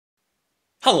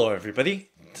Hello everybody!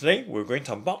 Today we're going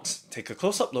to unbox, take a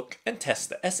close-up look and test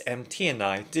the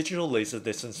Smtni digital laser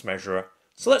distance measurer.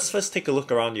 So let's first take a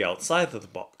look around the outside of the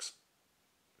box.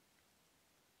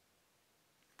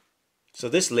 So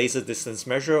this laser distance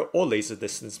measurer or laser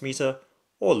distance meter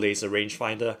or laser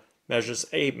rangefinder measures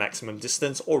a maximum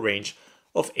distance or range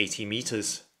of 80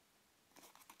 meters.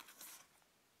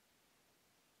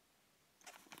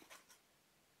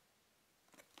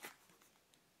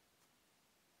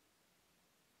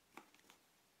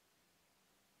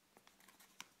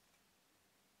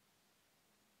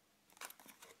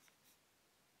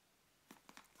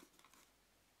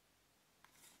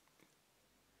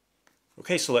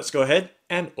 Okay, so let's go ahead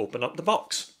and open up the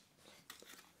box.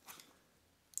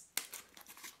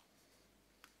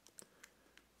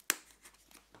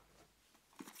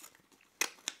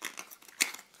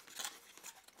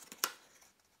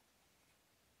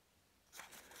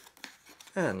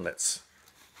 And let's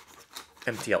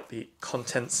empty out the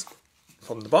contents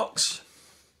from the box.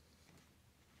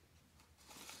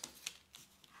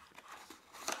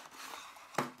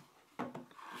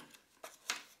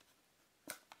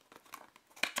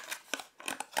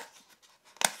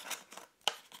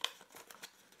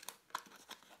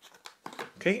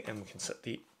 Okay, and we can set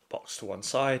the box to one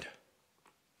side.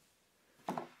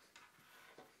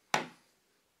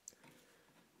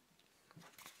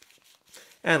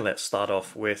 And let's start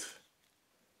off with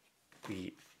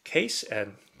the case,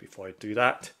 and before I do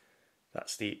that,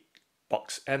 that's the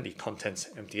box and the contents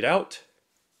emptied out.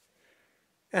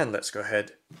 And let's go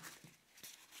ahead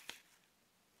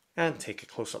and take a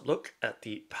close-up look at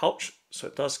the pouch. So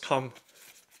it does come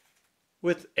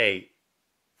with a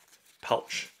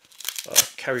pouch,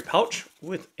 carry pouch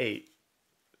with a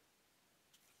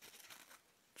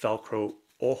Velcro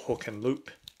or hook and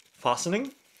loop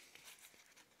fastening.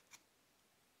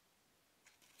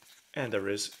 And there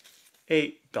is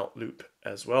a belt loop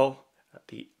as well at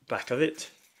the back of it.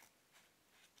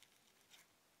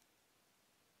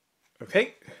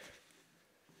 Okay,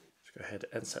 let's go ahead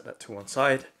and set that to one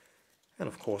side. And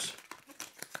of course,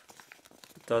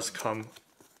 it does come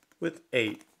with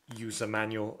a user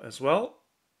manual as well.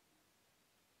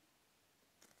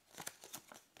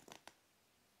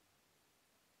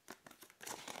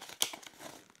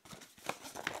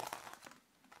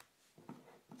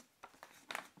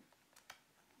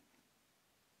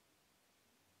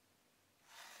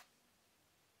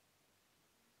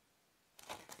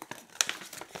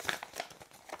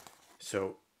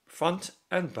 So front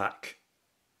and back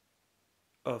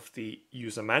of the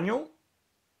user manual.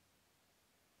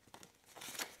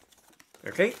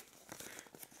 Okay,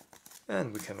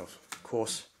 and we can of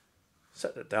course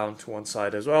set it down to one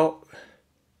side as well.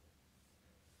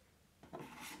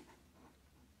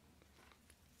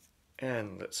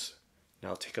 And let's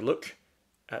now take a look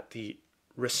at the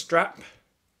wrist strap.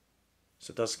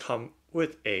 So it does come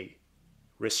with a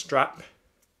wrist strap.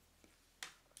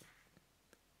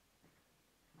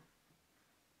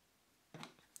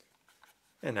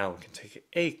 And now we can take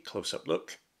a close-up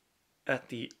look at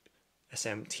the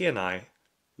Smtni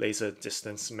laser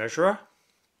distance measurer.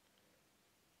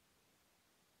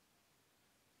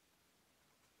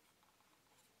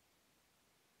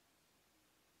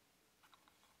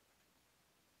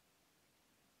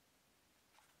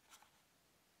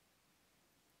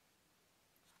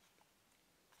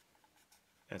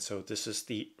 And so this is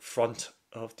the front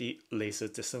of the laser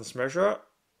distance measurer.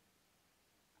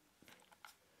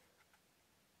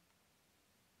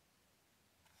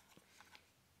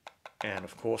 And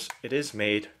of course it is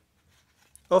made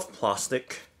of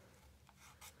plastic.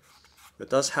 It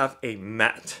does have a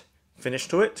matte finish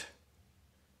to it,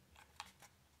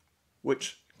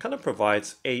 which kind of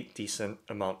provides a decent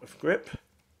amount of grip.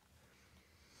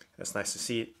 It's nice to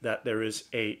see that there is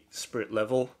a spirit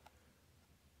level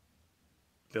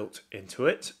built into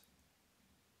it.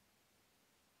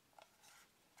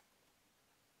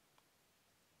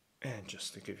 And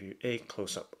just to give you a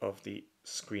close-up of the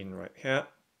screen right here.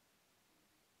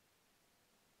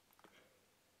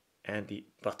 And the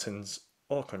buttons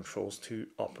or controls to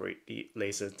operate the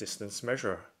laser distance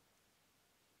measurer.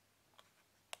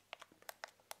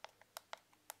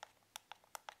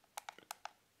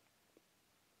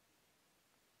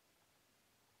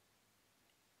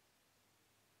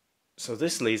 So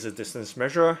this laser distance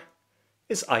measurer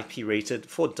is IP rated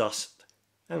for dust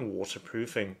and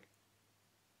waterproofing.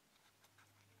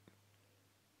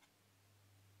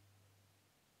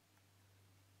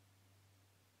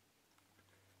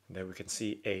 There we can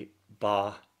see a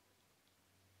bar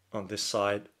on this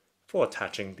side for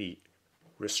attaching the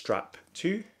wrist strap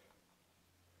to.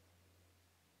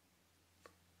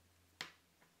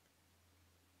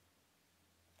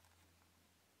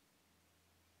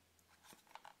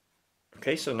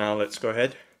 Okay, so now let's go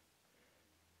ahead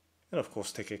and of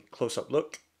course take a close-up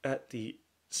look at the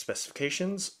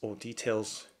specifications or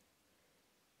details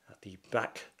at the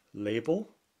back label.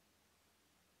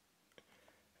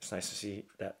 It's nice to see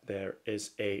that there is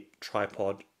a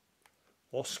tripod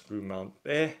or screw mount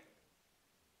there,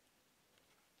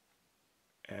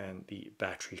 and the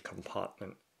battery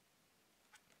compartment.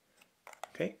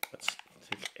 Okay, let's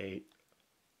take a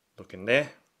look in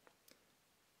there.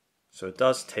 So it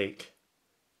does take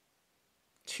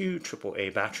two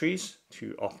AAA batteries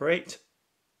to operate.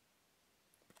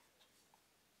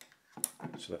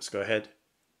 So let's go ahead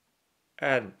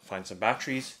and find some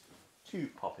batteries to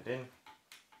pop it in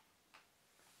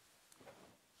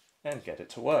and get it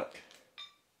to work.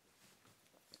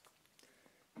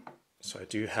 So I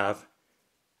do have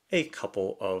a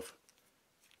couple of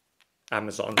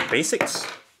Amazon Basics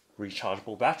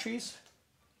rechargeable batteries,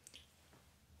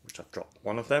 which I've dropped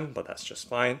one of them, but that's just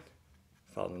fine.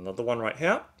 Found another one right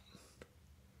here.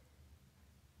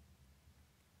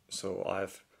 So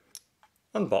I've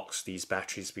unboxed these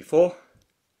batteries before,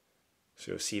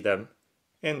 so you'll see them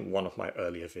in one of my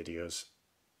earlier videos.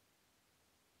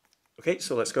 Okay,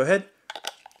 so let's go ahead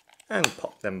and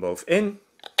pop them both in.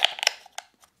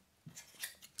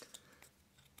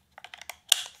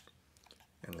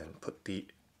 And then put the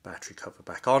battery cover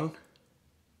back on.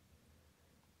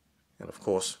 And of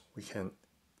course, we can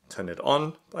turn it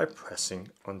on by pressing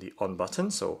on the on button.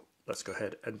 So let's go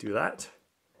ahead and do that.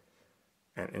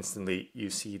 And instantly you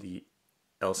see the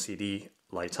LCD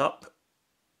light up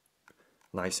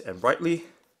nice and brightly.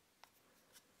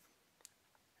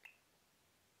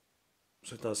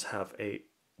 So it does have a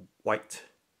white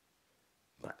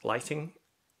backlighting.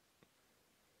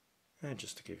 And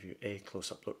just to give you a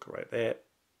close-up look right there.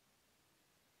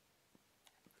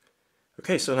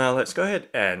 Okay, so now let's go ahead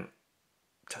and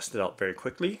test it out very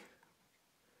quickly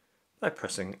by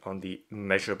pressing on the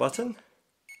measure button.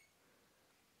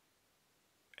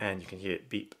 And you can hear it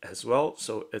beep as well.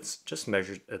 So it's just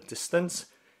measured a distance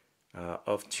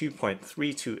of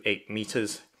 2.328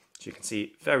 meters. So you can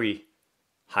see very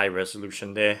high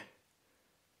resolution there,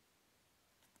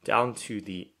 down to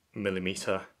the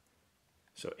millimeter.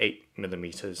 So 8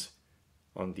 millimeters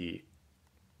on the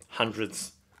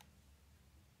hundredths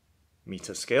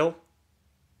meter scale.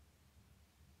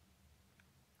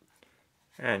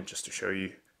 And just to show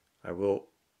you, I will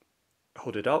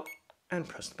hold it up and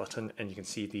press the button, and you can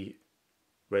see the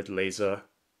red laser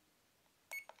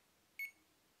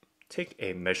take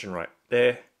a measurement right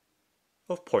there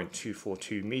of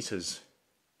 0.242 meters.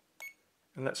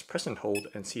 And let's press and hold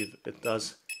and see if it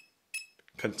does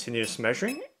continuous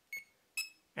measuring,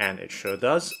 and it sure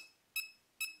does.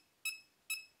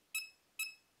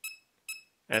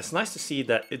 And it's nice to see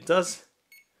that it does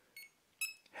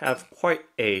have quite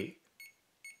a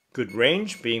good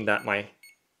range, being that my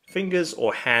fingers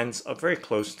or hands are very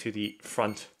close to the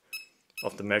front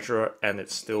of the measurer, and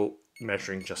it's still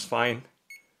measuring just fine.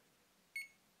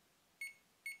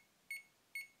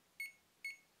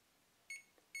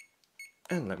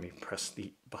 And let me press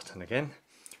the button again.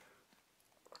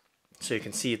 So you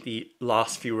can see the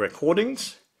last few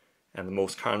recordings, and the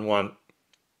most current one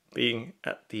being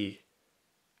at the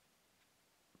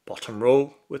bottom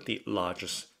row with the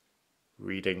largest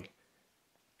reading,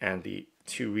 and the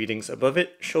two readings above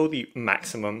it show the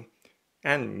maximum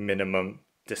and minimum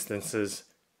distances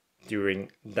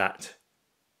during that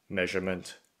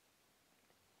measurement.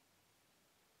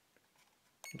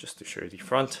 Just to show you the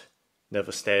front,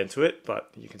 never stare into it,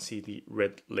 but you can see the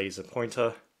red laser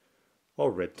pointer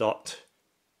or red dot,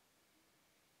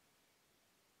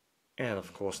 and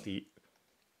of course the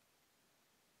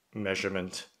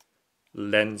measurement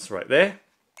lens right there.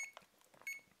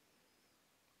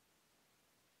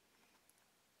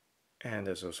 And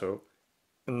there's also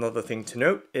another thing to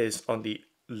note is on the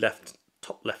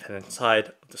top left hand side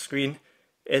of the screen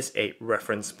is a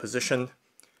reference position.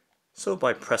 So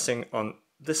by pressing on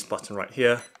this button right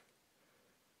here,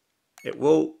 it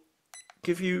will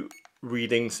give you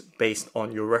readings based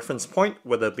on your reference point,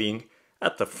 whether being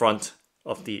at the front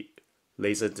of the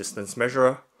laser distance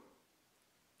measurer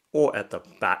or at the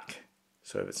back.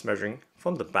 So if it's measuring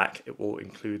from the back, it will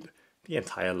include the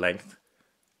entire length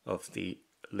of the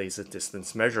laser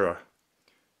distance measurer.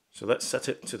 So let's set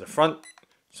it to the front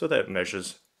so that it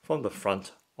measures from the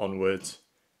front onwards.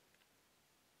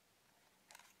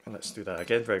 And let's do that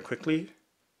again very quickly.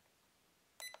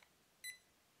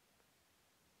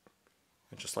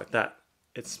 And just like that,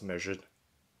 it's measured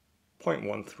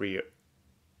 0.13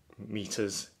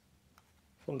 meters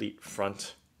from the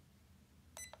front,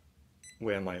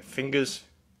 where my fingers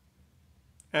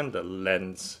and the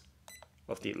lens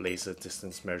of the laser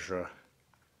distance measurer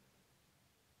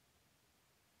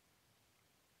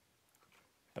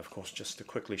Of course, just to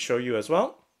quickly show you as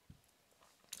well,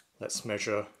 let's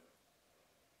measure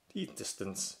the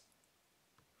distance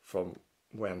from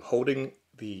where I'm holding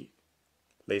the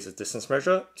laser distance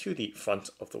measure to the front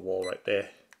of the wall right there.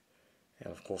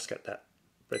 And of course get that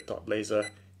red dot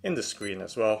laser in the screen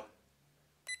as well.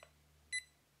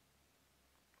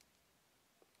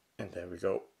 And there we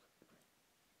go,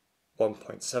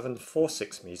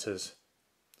 1.746 meters.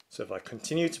 So if I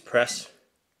continue to press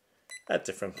at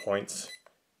different points,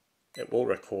 it will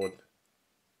record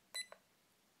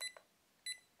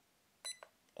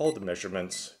all the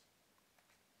measurements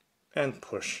and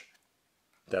push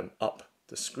them up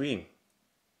the screen.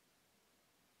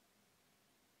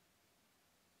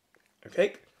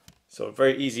 Okay, so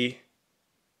very easy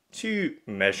to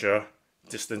measure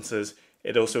distances.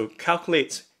 It also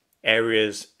calculates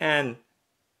areas and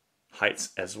heights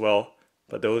as well,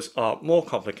 but those are more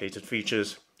complicated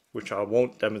features which I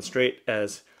won't demonstrate,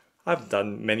 as I've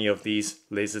done many of these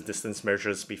laser distance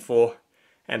measures before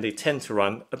and they tend to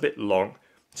run a bit long,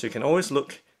 so you can always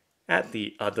look at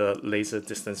the other laser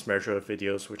distance measure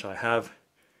videos which I have,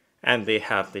 and they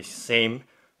have the same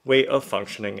way of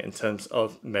functioning in terms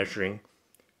of measuring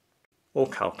or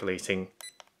calculating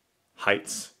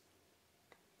heights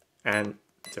and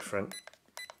different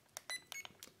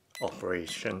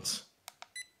operations.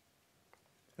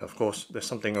 Of course, there's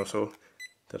something also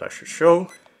that I should show,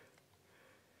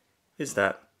 is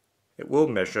that it will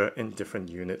measure in different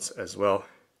units as well.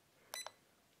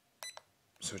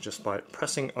 So just by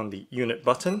pressing on the unit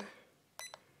button,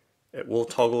 it will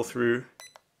toggle through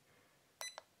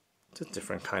to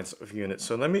different kinds of units.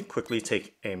 So let me quickly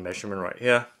take a measurement right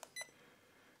here.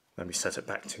 Let me set it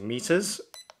back to meters.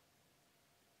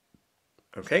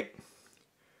 Okay.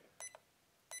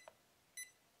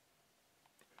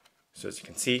 So as you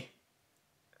can see,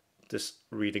 this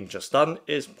reading just done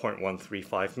is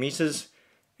 0.135 meters.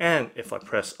 And if I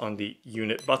press on the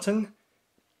unit button,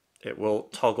 it will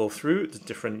toggle through the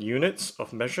different units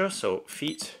of measure. So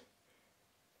feet,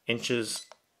 inches,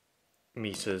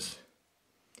 meters.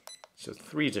 So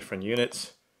 3 different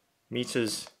units: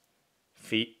 meters,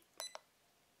 feet,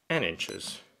 and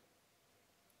inches.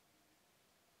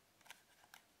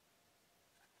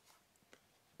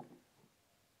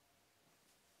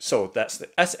 So that's the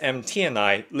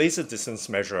SMTNI laser distance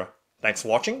measurer. Thanks for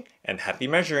watching and happy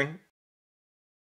measuring!